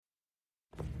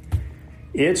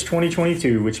It's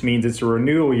 2022, which means it's a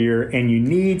renewal year and you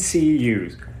need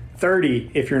CEUs. 30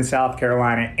 if you're in South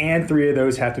Carolina, and 3 of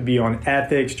those have to be on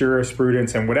ethics,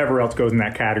 jurisprudence, and whatever else goes in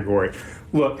that category.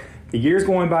 Look, the year's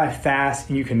going by fast,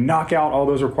 and you can knock out all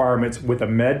those requirements with a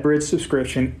MedBridge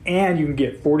subscription, and you can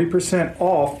get 40%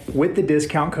 off with the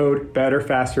discount code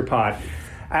BetterFasterPod.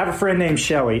 I have a friend named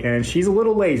Shelly, and she's a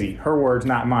little lazy. Her words,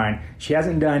 not mine. She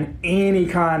hasn't done any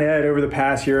Con Ed over the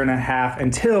past year and a half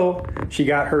until she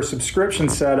got her subscription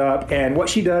set up. And what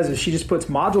she does is she just puts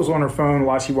modules on her phone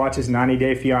while she watches 90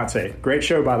 Day Fiance. Great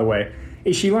show, by the way.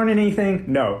 Is she learning anything?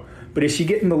 No. But is she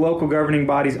getting the local governing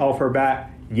bodies off her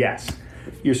back? Yes.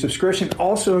 Your subscription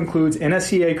also includes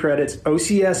NSCA credits,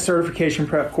 OCS certification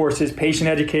prep courses, patient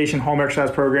education, home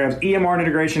exercise programs, EMR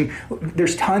integration.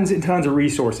 There's tons and tons of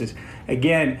resources.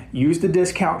 Again, use the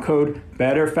discount code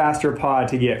BetterFasterPod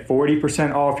to get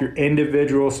 40% off your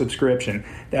individual subscription.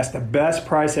 That's the best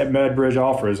price that MedBridge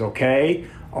offers, okay?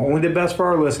 Only the best for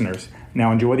our listeners.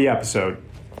 Now enjoy the episode.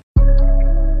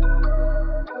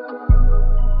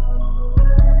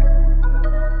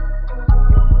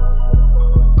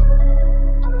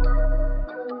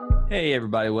 Hey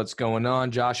everybody, what's going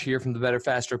on? Josh here from the Better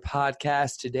Faster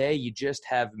podcast. Today you just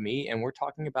have me and we're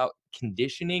talking about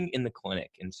conditioning in the clinic.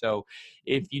 And so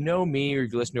if you know me or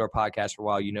you've listened to our podcast for a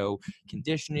while, you know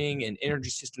conditioning and energy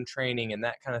system training and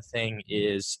that kind of thing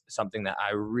is something that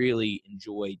I really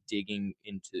enjoy digging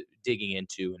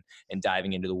into and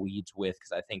diving into the weeds with,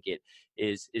 because I think it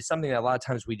is something that a lot of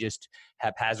times we just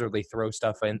haphazardly throw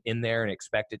stuff in there and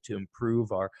expect it to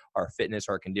improve our fitness,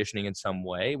 our conditioning in some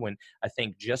way, when I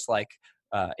think just like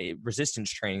a resistance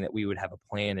training that we would have a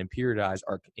plan and periodize,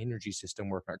 our energy system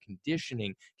work, our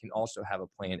conditioning can also have a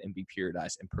plan and be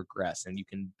periodized and progress, and you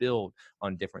can build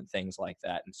on different things like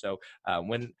that. And so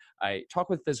when I talk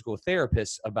with physical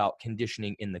therapists about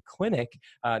conditioning in the clinic,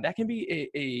 that can be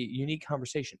a unique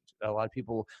conversation. A lot of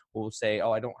people will say,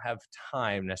 oh, I don't have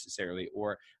time necessarily,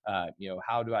 or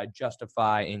how do I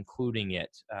justify including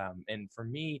it? And for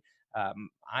me,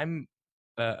 I'm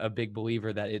a big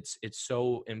believer that it's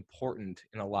so important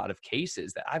in a lot of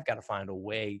cases that I've got to find a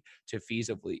way to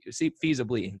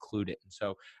feasibly include it. And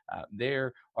so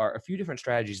there are a few different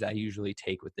strategies that I usually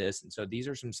take with this. And so these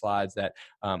are some slides that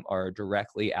are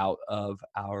directly out of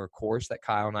our course that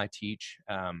Kyle and I teach.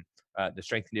 The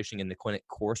strength conditioning in the clinic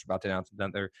course. We're about to announce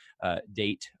another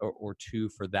date or two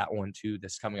for that one too.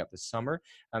 That's coming up this summer.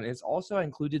 It's also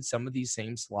included some of these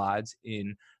same slides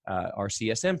in our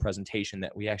CSM presentation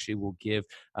that we actually will give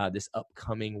this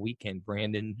upcoming weekend.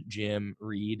 Brandon, Jim,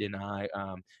 Reed, and I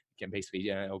can basically,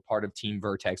 part of Team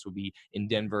Vertex will be in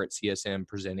Denver at CSM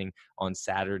presenting on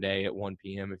Saturday at 1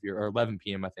 p.m. or 11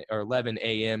 p.m. I think, or 11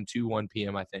 a.m. to 1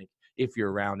 p.m. I think, if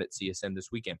you're around at CSM this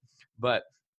weekend. But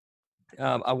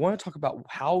I want to talk about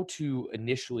how to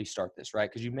initially start this, right?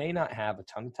 Because you may not have a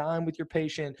ton of time with your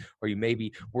patient, or you may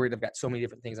be worried, I've got so many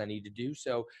different things I need to do.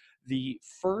 So the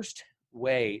first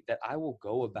way that I will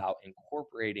go about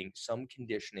incorporating some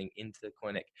conditioning into the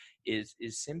clinic is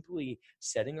simply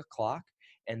setting a clock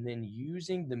and then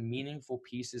using the meaningful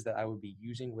pieces that I would be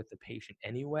using with the patient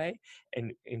anyway,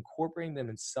 and incorporating them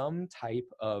in some type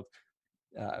of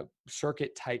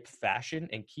circuit type fashion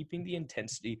and keeping the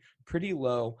intensity pretty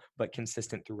low but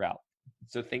consistent throughout.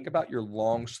 So think about your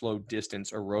long, slow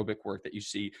distance aerobic work that you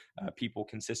see people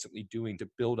consistently doing to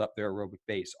build up their aerobic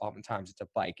base. Oftentimes it's a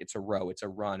bike, it's a row, it's a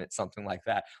run, it's something like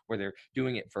that, where they're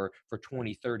doing it for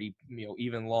 20, 30,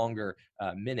 even longer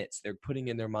minutes. They're putting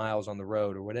in their miles on the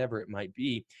road or whatever it might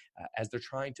be as they're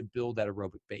trying to build that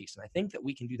aerobic base. And I think that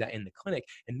we can do that in the clinic.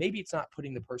 And maybe it's not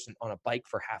putting the person on a bike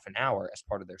for half an hour as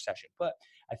part of their session, but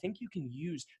I think you can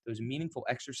use those meaningful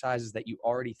exercises that you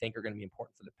already think are going to be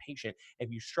important for the patient.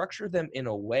 If you structure them in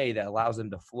a way that allows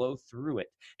them to flow through it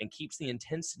and keeps the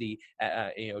intensity,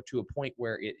 to a point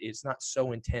where it's not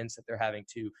so intense that they're having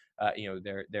to,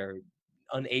 they're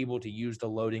unable to use the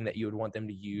loading that you would want them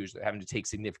to use. They're having to take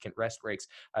significant rest breaks.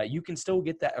 You can still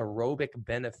get that aerobic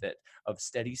benefit of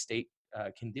steady state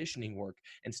conditioning work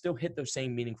and still hit those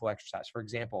same meaningful exercise. For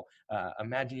example,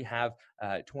 imagine you have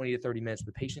 20 to 30 minutes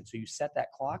with the patient. So you set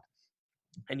that clock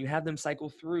and you have them cycle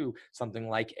through something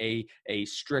like a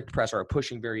strict press or a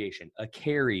pushing variation, a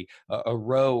carry, a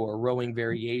row or rowing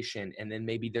variation, and then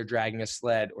maybe they're dragging a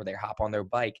sled or they hop on their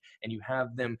bike, and you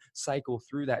have them cycle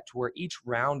through that to where each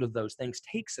round of those things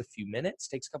takes a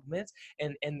couple minutes,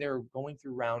 and they're going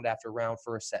through round after round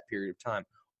for a set period of time.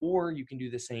 Or you can do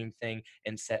the same thing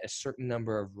and set a certain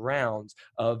number of rounds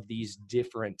of these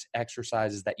different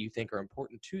exercises that you think are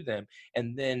important to them,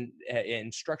 and then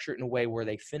and structure it in a way where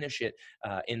they finish it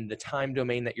in the time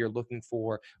domain that you're looking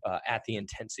for, at the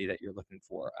intensity that you're looking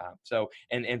for.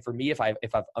 And for me, if I've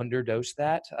underdosed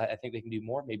that, I think they can do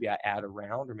more. Maybe I add a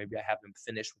round, or maybe I have them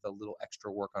finish with a little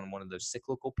extra work on one of those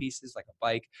cyclical pieces, like a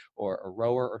bike or a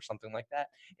rower or something like that.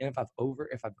 And if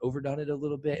I've overdone it a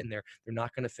little bit and they're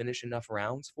not going to finish enough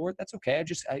rounds for it, that's okay.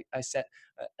 I set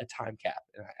a time cap,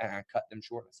 and I cut them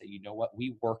short and say, you know what,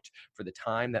 we worked for the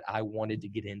time that I wanted to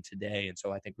get in today, and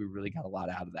so I think we really got a lot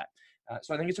out of that.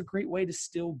 So I think it's a great way to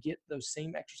still get those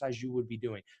same exercise you would be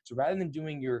doing. So rather than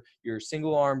doing your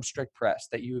single arm strict press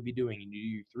that you would be doing, and you do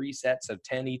your 3 sets of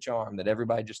 10 each arm that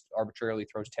everybody just arbitrarily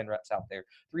throws 10 reps out there,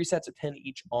 3 sets of 10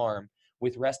 each arm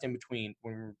with rest in between.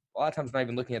 When we're a lot of times not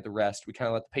even looking at the rest, we kind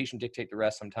of let the patient dictate the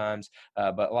rest sometimes.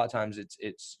 But a lot of times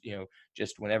it's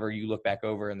just whenever you look back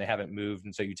over and they haven't moved,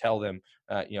 and so you tell them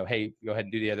hey, go ahead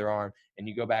and do the other arm, and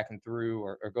you go back and through,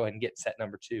 or go ahead and get set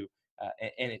number 2.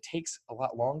 And it takes a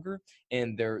lot longer,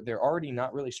 and they're already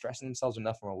not really stressing themselves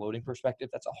enough from a loading perspective.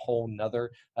 That's a whole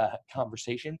nother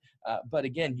conversation. But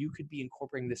again, you could be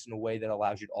incorporating this in a way that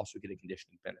allows you to also get a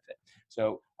conditioning benefit.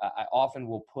 So I often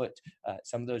will put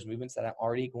some of those movements that I'm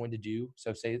already going to do.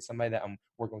 So say it's somebody that I'm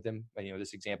working with them,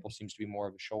 this example seems to be more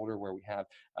of a shoulder, where we have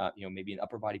maybe an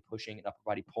upper body pushing, an upper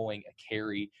body pulling, a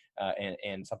carry,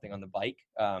 and something on the bike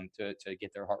to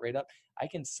get their heart rate up. I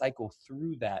can cycle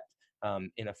through that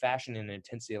in a fashion and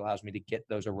intensity allows me to get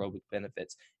those aerobic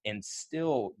benefits and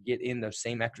still get in those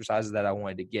same exercises that I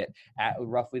wanted to get at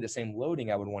roughly the same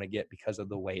loading I would want to get because of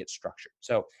the way it's structured.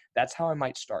 So that's how I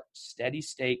might start. Steady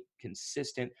state,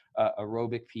 consistent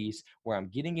aerobic piece where I'm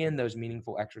getting in those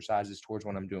meaningful exercises towards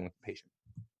what I'm doing with the patient.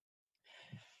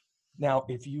 Now,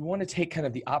 if you want to take kind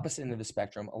of the opposite end of the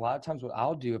spectrum, a lot of times what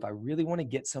I'll do if I really want to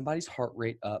get somebody's heart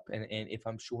rate up, and if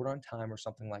I'm short on time or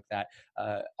something like that,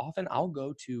 often I'll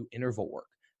go to interval work.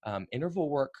 Interval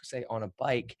work, say on a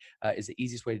bike, is the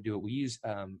easiest way to do it. We use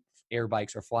air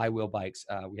bikes or flywheel bikes.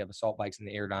 We have assault bikes and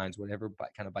the Airdynes, whatever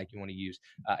kind of bike you want to use.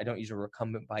 I don't use a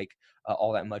recumbent bike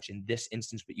all that much in this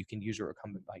instance, but you can use a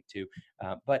recumbent bike too.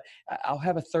 But I'll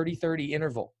have a 30-30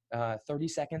 interval. 30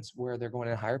 seconds where they're going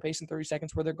at a higher pace and 30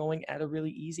 seconds where they're going at a really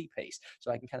easy pace. So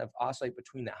I can kind of oscillate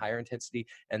between that higher intensity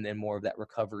and then more of that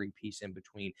recovery piece in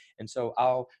between. And so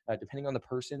I'll, depending on the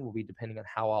person, will be depending on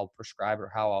how I'll prescribe or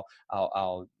how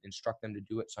I'll instruct them to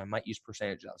do it. So I might use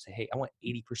percentages. I'll say, hey, I want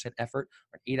 80% effort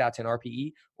or 8 out of 10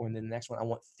 RPE, or in the next one, I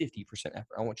want 50%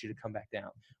 effort. I want you to come back down.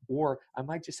 Or I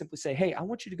might just simply say, hey, I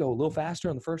want you to go a little faster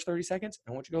in the first 30 seconds.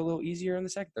 I want you to go a little easier in the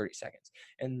second 30 seconds.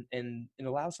 And it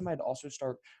allows somebody to also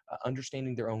start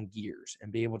understanding their own gears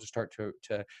and be able to start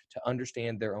to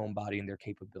understand their own body and their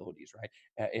capabilities, right?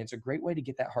 And it's a great way to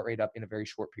get that heart rate up in a very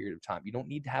short period of time. You don't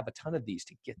need to have a ton of these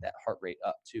to get that heart rate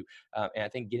up too. And I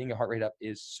think getting a heart rate up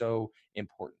is so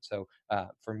important. So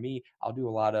for me, I'll do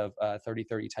a lot of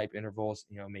 30-30 type intervals,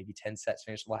 maybe 10 sets,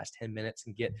 finish the last 10 minutes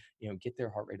and get their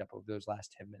heart rate up over those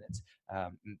last 10 minutes.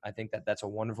 I think that's a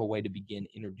wonderful way to begin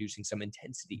introducing some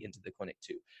intensity into the clinic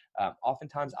too.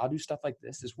 Oftentimes I'll do stuff like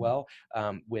this as well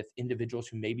with individuals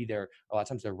who maybe a lot of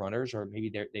times they're runners, or maybe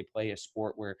they play a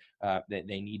sport where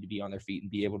they need to be on their feet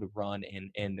and be able to run,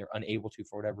 and they're unable to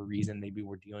for whatever reason. Maybe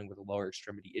we're dealing with a lower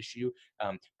extremity issue,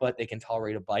 but they can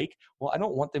tolerate a bike. Well, I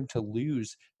don't want them to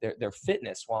lose their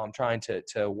fitness while I'm trying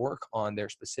to work on their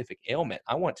specific ailment.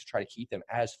 I want to try to keep them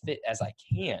as fit as I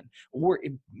can, or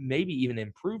maybe even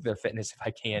improve their fitness if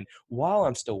I can, while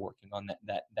I'm still working on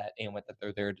that ailment that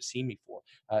they're there to see me for.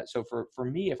 So for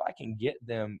me, if I can get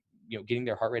them getting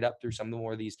their heart rate up through some of the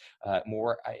more of these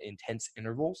more intense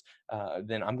intervals,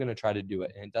 then I'm going to try to do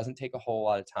it. And it doesn't take a whole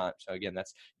lot of time. So again,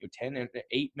 that's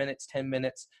 8 minutes, 10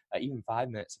 minutes, even 5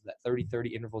 minutes of that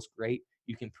 30-30 interval is great.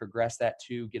 You can progress that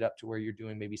to get up to where you're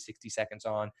doing maybe 60 seconds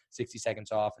on, 60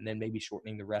 seconds off, and then maybe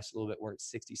shortening the rest a little bit where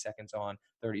it's 60 seconds on,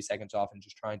 30 seconds off, and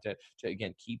just trying to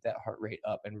again, keep that heart rate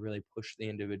up and really push the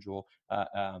individual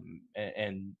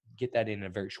and get that in a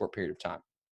very short period of time.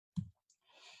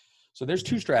 So there's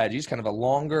 2 strategies, kind of a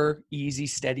longer, easy,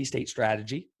 steady state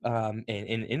strategy, and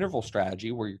an interval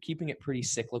strategy where you're keeping it pretty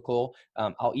cyclical.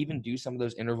 I'll even do some of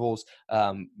those intervals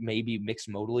maybe mixed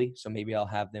modally. So maybe I'll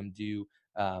have them do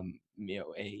a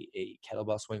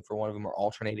kettlebell swing for one of them, or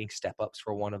alternating step-ups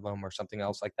for one of them, or something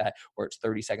else like that, where it's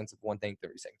 30 seconds of one thing,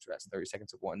 30 seconds rest, 30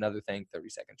 seconds of another thing, 30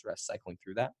 seconds rest, cycling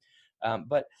through that.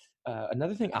 But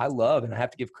another thing I love, and I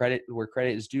have to give credit where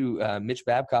credit is due, Mitch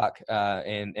Babcock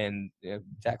and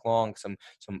Zach Long, some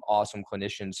awesome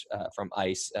clinicians from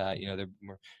ICE.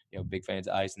 They're big fans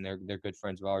of ICE, and they're good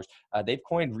friends of ours. They've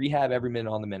coined rehab every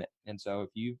minute on the minute. And so if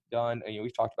you've done,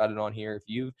 we've talked about it on here, if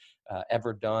you've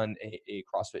ever done a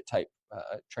CrossFit type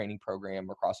training program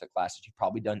or CrossFit classes, you've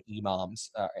probably done EMOMs,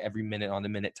 every minute on the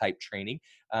minute type training.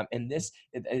 And this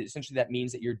essentially that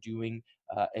means that you're doing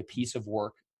a piece of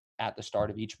work at the start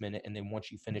of each minute, and then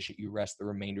once you finish it, you rest the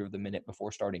remainder of the minute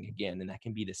before starting again. And that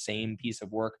can be the same piece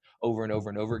of work over and over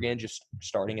and over again, just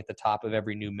starting at the top of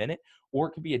every new minute, or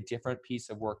it could be a different piece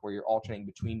of work where you're alternating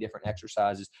between different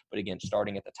exercises, but again,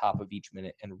 starting at the top of each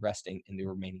minute and resting in the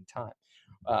remaining time.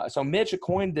 So Mitch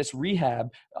coined this rehab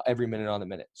every minute on the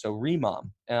minute. So REMOM,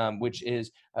 which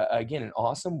is, again, an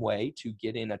awesome way to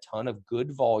get in a ton of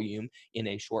good volume in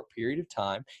a short period of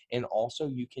time. And also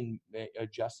you can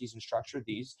adjust these and structure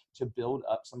these to build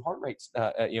up some heart rates,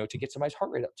 to get somebody's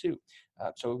heart rate up too.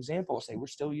 So example, say we're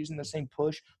still using the same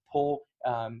push, pull,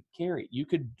 carry. You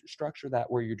could structure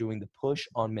that where you're doing the push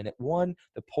on minute 1,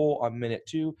 the pull on minute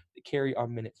 2, the carry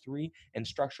on minute 3, and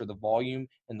structure the volume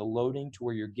and the loading to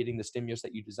where you're getting the stimulus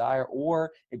that you desire.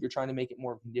 Or if you're trying to make it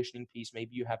more of a conditioning piece,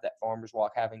 maybe you have that farmer's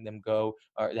walk, having them go,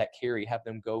 or that carry, have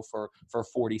them go for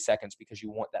 40 seconds because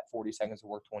you want that 40 seconds of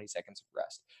work, 20 seconds of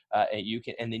rest.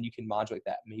 And then you can modulate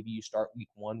that. Maybe you start week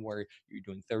 1 where you're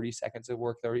doing 30 seconds of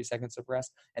work, 30 seconds of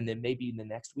rest. And then maybe in the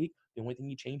next week, the only thing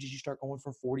you change is you start going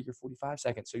for 40 or 45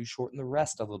 seconds. So you shorten the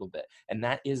rest a little bit. And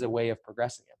that is a way of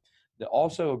progressing it.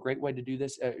 Also, a great way to do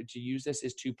this, to use this,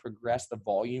 is to progress the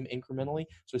volume incrementally.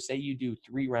 So say you do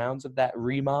 3 rounds of that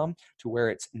REMOM to where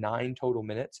it's 9 total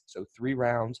minutes. So 3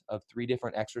 rounds of 3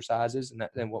 different exercises.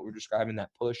 And what we're describing,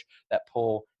 that push, that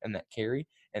pull, and that carry.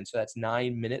 And so that's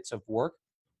 9 minutes of work.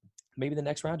 Maybe the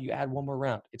next round you add 1 more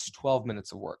round. It's 12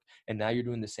 minutes of work. And now you're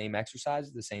doing the same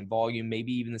exercises, the same volume,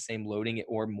 maybe even the same loading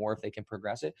or more if they can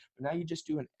progress it. But now you just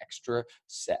do an extra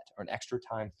set or an extra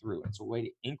time through. It's a way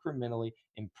to incrementally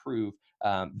improve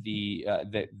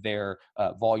their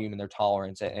volume and their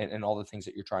tolerance and all the things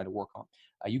that you're trying to work on.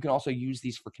 You can also use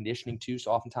these for conditioning too.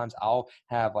 So oftentimes I'll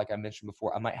have, like I mentioned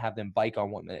before, I might have them bike on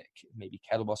 1 minute, maybe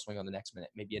kettlebell swing on the next minute,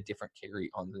 maybe a different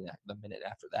carry on the minute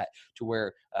after that, to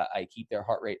where I keep their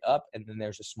heart rate up, and then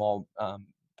there's a small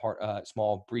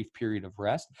small brief period of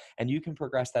rest. And you can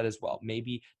progress that as well.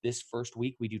 Maybe this first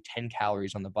week we do 10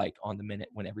 calories on the bike on the minute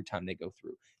when every time they go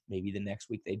through. Maybe the next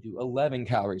week they do 11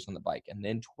 calories on the bike and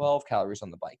then 12 calories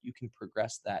on the bike. You can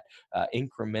progress that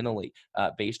incrementally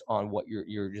based on what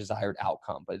your desired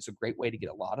outcome. But it's a great way to get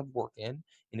a lot of work in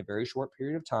a very short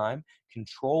period of time,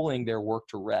 controlling their work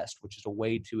to rest, which is a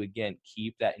way to, again,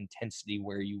 keep that intensity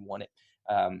where you want it.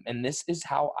 And this is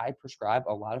how I prescribe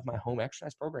a lot of my home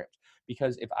exercise programs,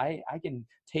 because if I can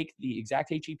take the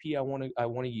exact HEP I want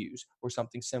to use, or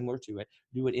something similar to it,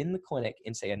 do it in the clinic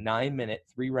in, say, a 9-minute,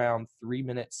 3-round, 3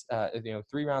 minutes,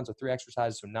 3 rounds of 3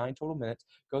 exercises, so 9 total minutes,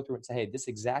 go through it and say, hey, this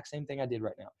exact same thing I did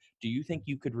right now, do you think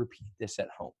you could repeat this at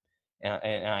home?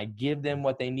 And I give them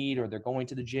what they need, or they're going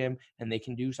to the gym and they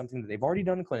can do something that they've already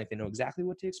done in clinic. They know exactly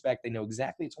what to expect. They know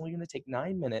exactly it's only going to take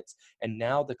 9 minutes. And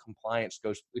now the compliance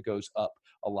goes up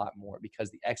a lot more because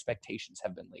the expectations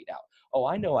have been laid out. Oh,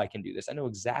 I know I can do this. I know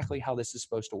exactly how this is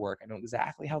supposed to work. I know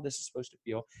exactly how this is supposed to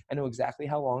feel. I know exactly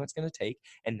how long it's going to take.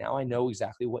 And now I know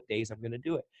exactly what days I'm going to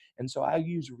do it. And so I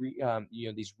use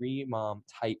these REMOM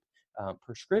type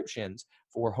prescriptions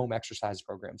for home exercise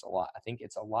programs a lot. I think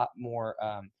it's a lot more,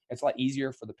 it's a lot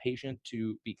easier for the patient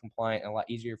to be compliant, and a lot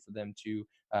easier for them to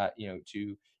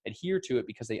adhere to it,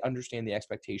 because they understand the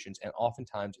expectations. And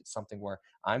oftentimes it's something where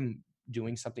I'm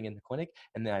doing something in the clinic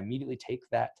and then I immediately take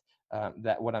that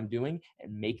what I'm doing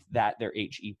and make that their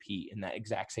HEP in that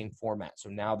exact same format. So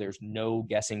now there's no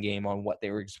guessing game on what they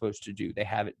were supposed to do. They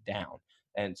have it down.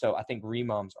 And so I think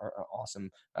REMOMs are an awesome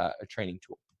training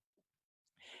tool.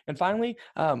 And finally,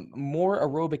 more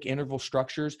aerobic interval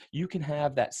structures. You can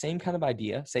have that same kind of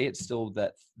idea. Say it's still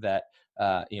that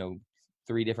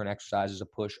 3 different exercises: a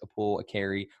push, a pull, a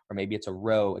carry, or maybe it's a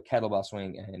row, a kettlebell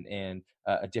swing, and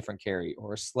a different carry,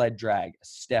 or a sled drag, a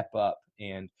step up,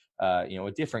 and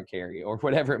a different carry, or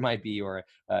whatever it might be, or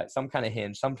some kind of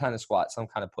hinge, some kind of squat, some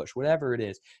kind of push, whatever it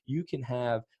is. You can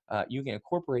have you can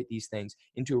incorporate these things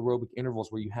into aerobic intervals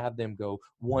where you have them go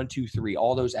 1, 2, 3,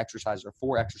 all those exercises, or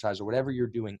 4 exercises, or whatever you're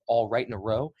doing, all right in a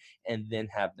row, and then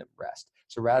have them rest.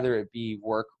 So rather it be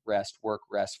work, rest for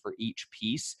each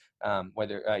piece,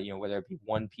 whether it be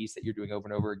one piece that you're doing over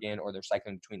and over again, or they're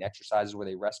cycling between exercises where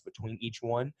they rest between each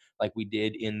one, like we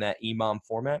did in that EMOM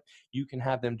format. You can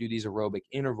have them do these aerobic aerobic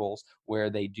intervals where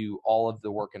they do all of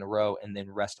the work in a row and then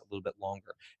rest a little bit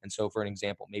longer. And so for an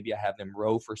example, maybe I have them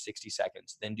row for 60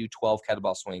 seconds, then do 12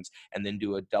 kettlebell swings, and then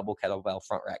do a double kettlebell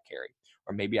front rack carry.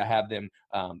 Or maybe I have them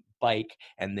bike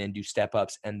and then do step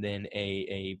ups and then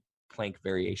a plank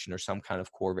variation or some kind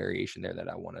of core variation there that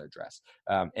I want to address.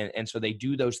 And so they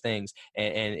do those things,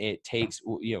 and it takes,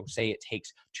 say it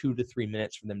takes 2 to 3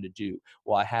 minutes for them to do.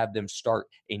 Well, I have them start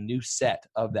a new set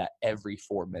of that every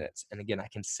 4 minutes. And again, I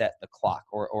can set the clock,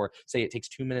 or say it takes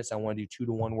 2 minutes. I want to do 2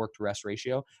 to 1 work to rest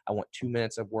ratio. I want 2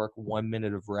 minutes of work, 1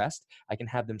 minute of rest. I can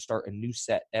have them start a new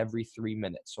set every 3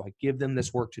 minutes. So I give them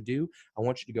this work to do. I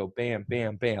want you to go bam,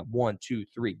 bam, bam, 1, 2,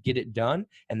 3, get it done.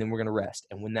 And then we're going to rest.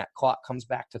 And when that clock comes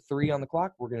back to 3 on the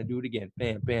clock, we're going to do it again.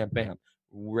 Bam, bam, bam.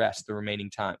 Rest the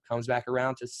remaining time. Comes back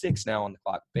around to 6 now on the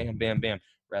clock. Bam, bam, bam.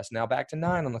 Rest now back to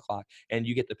 9 on the clock. And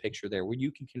you get the picture there where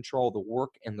you can control the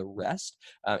work and the rest.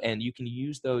 And you can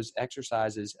use those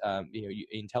exercises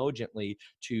intelligently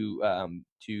to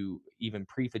even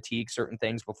pre-fatigue certain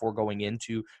things before going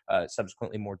into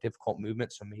subsequently more difficult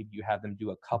movements. So maybe you have them do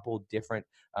a couple different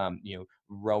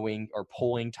rowing or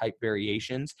pulling type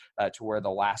variations to where the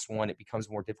last one, it becomes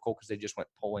more difficult because they just went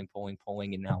pulling,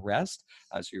 and now rest.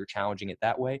 So you're challenging it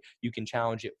that way. You can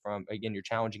challenge it you're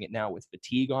challenging it now with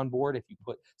fatigue on board. If you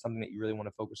put something that you really want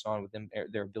to focus on with them,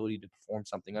 their ability to perform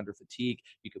something under fatigue,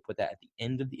 you could put that at the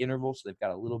end of the interval. So they've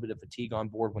got a little bit of fatigue on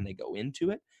board when they go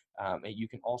into it. And you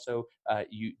can also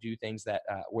you do things that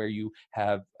where you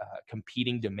have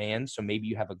competing demands. So maybe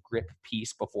you have a grip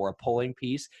piece before a pulling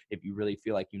piece. If you really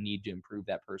feel like you need to improve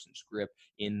that person's grip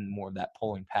in more of that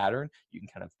pulling pattern, you can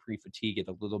kind of pre-fatigue it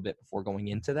a little bit before going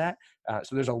into that.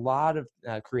 So there's a lot of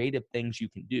creative things you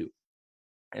can do.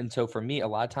 And so for me, a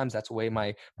lot of times that's the way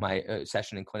my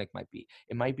session in clinic might be.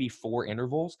 It might be 4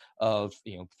 intervals of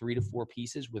 3 to 4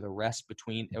 pieces with a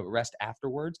rest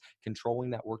afterwards, controlling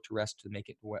that work to rest to make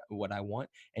it what I want.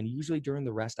 And usually during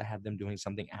the rest, I have them doing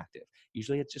something active.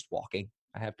 Usually it's just walking.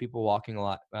 I have people walking a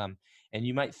lot. And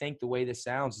you might think the way this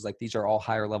sounds is like these are all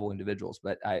higher level individuals,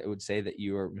 but I would say that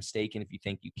you are mistaken if you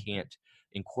think you can't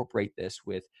incorporate this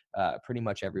with pretty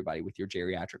much everybody, with your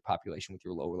geriatric population, with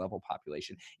your lower level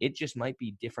population. It just might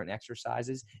be different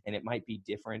exercises, and it might be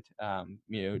different,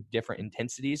 different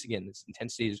intensities. Again, this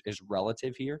intensity is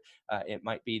relative here. It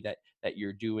might be that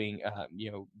you're doing,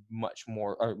 much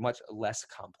more or much less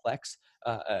complex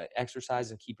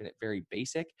exercise and keeping it very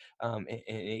basic. And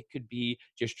it could be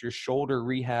just your shoulder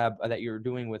rehab that you're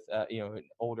doing with, an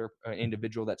older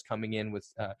individual that's coming in with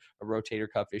a rotator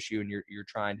cuff issue, and you're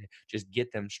trying to just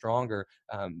get them stronger.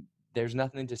 There's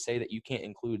nothing to say that you can't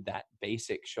include that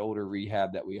basic shoulder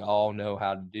rehab that we all know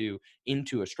how to do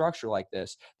into a structure like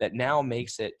this that now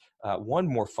makes it, one,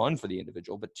 more fun for the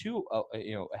individual, but two,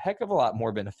 a heck of a lot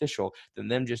more beneficial than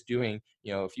them just doing,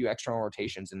 a few external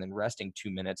rotations and then resting 2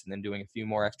 minutes and then doing a few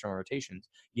more external rotations.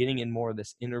 Getting in more of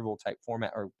this interval type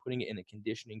format or putting it in a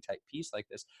conditioning type piece like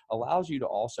this allows you to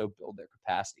also build their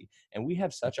capacity. And we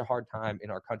have such a hard time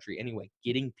in our country anyway,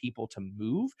 getting people to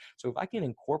move. So if I can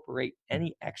incorporate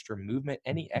any extra movement,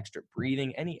 any extra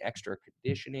breathing, any extra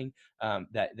conditioning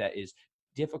that is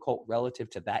difficult relative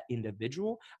to that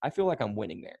individual, I feel like I'm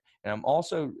winning there. And I'm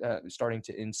also starting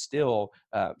to instill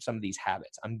some of these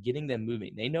habits. I'm getting them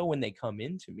moving. They know when they come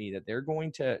into me that they're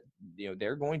going to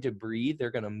breathe,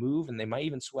 they're going to move, and they might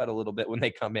even sweat a little bit when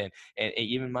they come in. And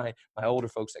even my older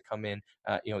folks that come in,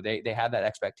 they have that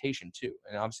expectation too.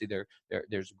 And obviously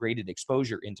there's graded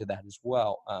exposure into that as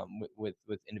well with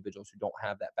individuals who don't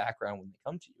have that background when they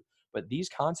come to you. But these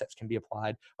concepts can be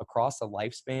applied across the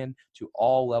lifespan to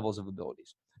all levels of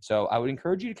abilities. So I would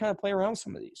encourage you to kind of play around with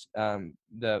some of these.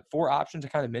 The 4 options I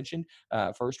kind of mentioned,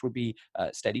 first would be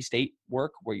steady state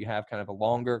work, where you have kind of a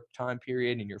longer time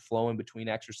period and you're flowing between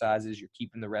exercises. You're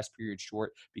keeping the rest period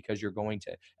short because you're going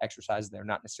to exercises that are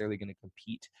not necessarily going to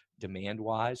compete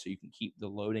demand-wise. So you can keep the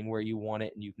loading where you want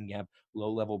it, and you can have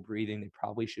low-level breathing. They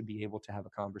probably should be able to have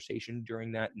a conversation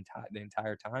during that the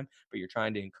entire time, but you're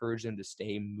trying to encourage them to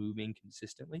stay moving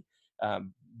consistently.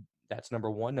 That's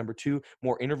number 1. Number 2,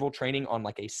 more interval training on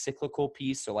like a cyclical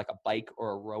piece. So like a bike or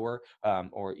a rower,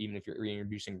 or even if you're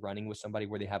introducing running with somebody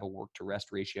where they have a work to rest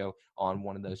ratio on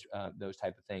one of those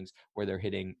type of things where they're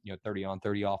hitting, 30 on,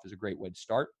 30 off is a great way to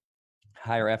start.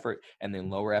 Higher effort and then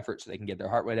lower effort so they can get their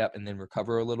heart rate up and then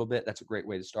recover a little bit. That's a great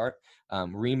way to start.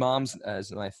 Remoms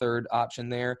as my 3rd option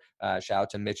there. Shout out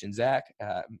to Mitch and Zach,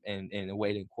 and a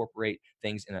way to incorporate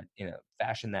things in a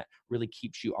fashion that really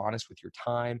keeps you honest with your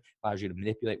time, allows you to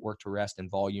manipulate work to rest and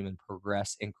volume and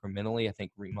progress incrementally. I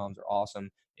think remoms are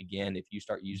awesome. again, if you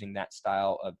start using that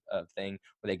style of thing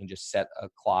where they can just set a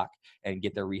clock and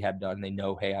get their rehab done, they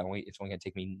know, hey, it's only going to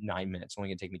take me 9 minutes, it's only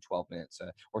going to take me 12 minutes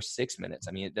or 6 minutes.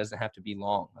 I mean, it doesn't have to be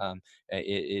long.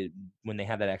 When they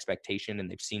have that expectation and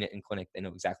they've seen it in clinic, they know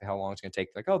exactly how long it's going to take.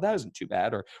 Like, oh, that isn't too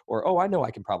bad. Or, oh, I know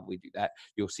I can probably do that.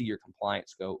 You'll see your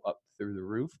compliance go up through the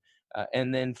roof.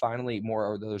 And then finally,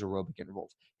 more of those aerobic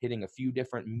intervals, hitting a few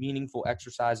different meaningful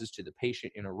exercises to the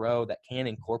patient in a row that can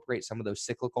incorporate some of those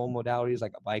cyclical modalities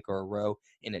like a bike or a row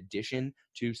in addition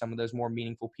to some of those more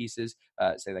meaningful pieces,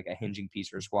 say like a hinging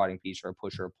piece or a squatting piece or a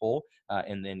push or a pull.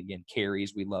 And then again,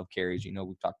 carries. We love carries. You know,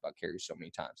 we've talked about carries so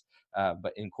many times.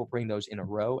 But incorporating those in a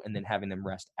row and then having them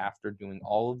rest after doing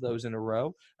all of those in a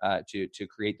row to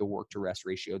create the work to rest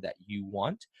ratio that you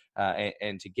want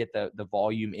and to get the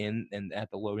volume in and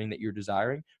at the loading that you're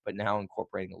desiring, but now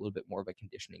incorporating a little bit more of a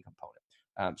conditioning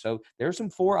component. So there's some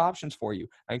 4 options for you.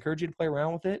 I encourage you to play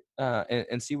around with it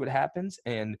and see what happens.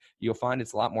 And you'll find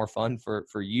it's a lot more fun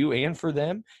for you and for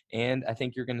them. And I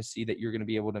think you're going to see that you're going to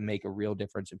be able to make a real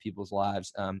difference in people's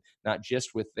lives, not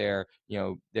just with their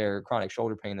chronic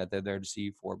shoulder pain that they're there to see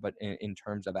you for, but in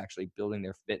terms of actually building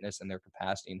their fitness and their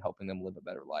capacity and helping them live a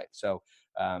better life. So,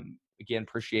 again,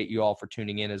 appreciate you all for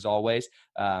tuning in as always.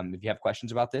 If you have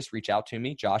questions about this, reach out to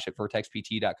me,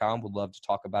 josh@vertexpt.com. Would love to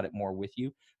talk about it more with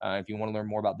you. If you want to learn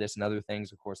more about this and other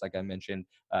things, of course, like I mentioned,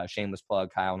 shameless plug,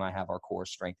 Kyle and I have our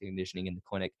course, Strength and Conditioning in the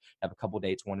Clinic. Have a couple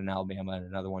dates, one in Alabama and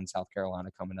another one in South Carolina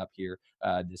coming up here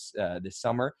this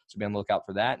summer. So be on the lookout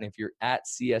for that. And if you're at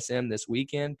CSM this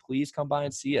weekend, please come by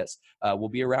and see us. We'll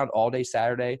be around all day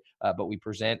Saturday, but we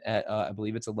present at, I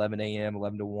believe it's 11 a.m.,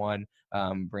 11 to 1.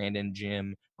 Brandon,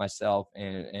 Jim, myself,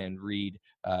 and Reed,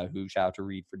 who shout out to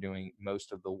Reed for doing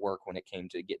most of the work when it came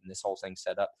to getting this whole thing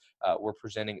set up. We're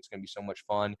presenting. It's going to be so much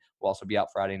fun. We'll also be out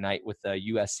Friday night with the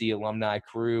USC alumni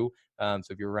crew. So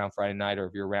if you're around Friday night or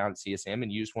if you're around CSM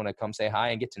and you just want to come say hi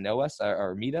and get to know us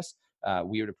or meet us,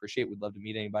 we would appreciate it. We'd love to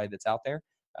meet anybody that's out there.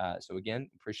 So again,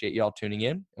 appreciate y'all tuning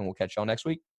in, and we'll catch y'all next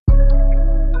week.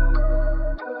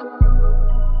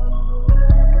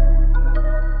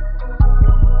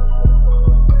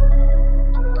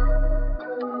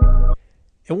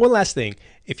 And one last thing,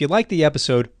 if you like the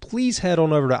episode, please head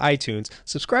on over to iTunes,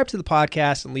 subscribe to the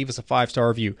podcast, and leave us a 5-star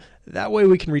review. That way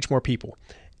we can reach more people.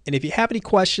 And if you have any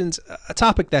questions, a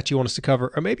topic that you want us to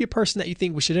cover, or maybe a person that you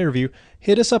think we should interview,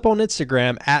 hit us up on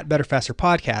Instagram at Better Faster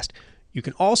Podcast. You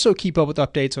can also keep up with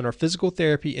updates on our physical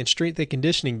therapy and strength and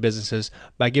conditioning businesses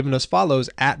by giving us follows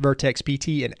at Vertex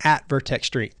PT and at Vertex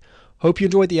Strength. Hope you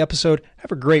enjoyed the episode.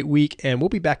 Have a great week, and we'll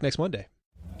be back next Monday.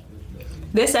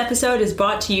 This episode is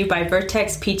brought to you by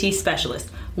Vertex PT Specialist.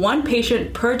 1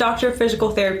 patient per doctor of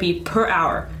physical therapy per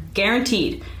hour.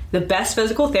 Guaranteed. The best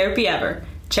physical therapy ever.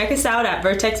 Check us out at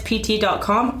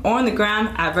vertexpt.com or on the gram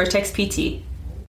at vertexpt.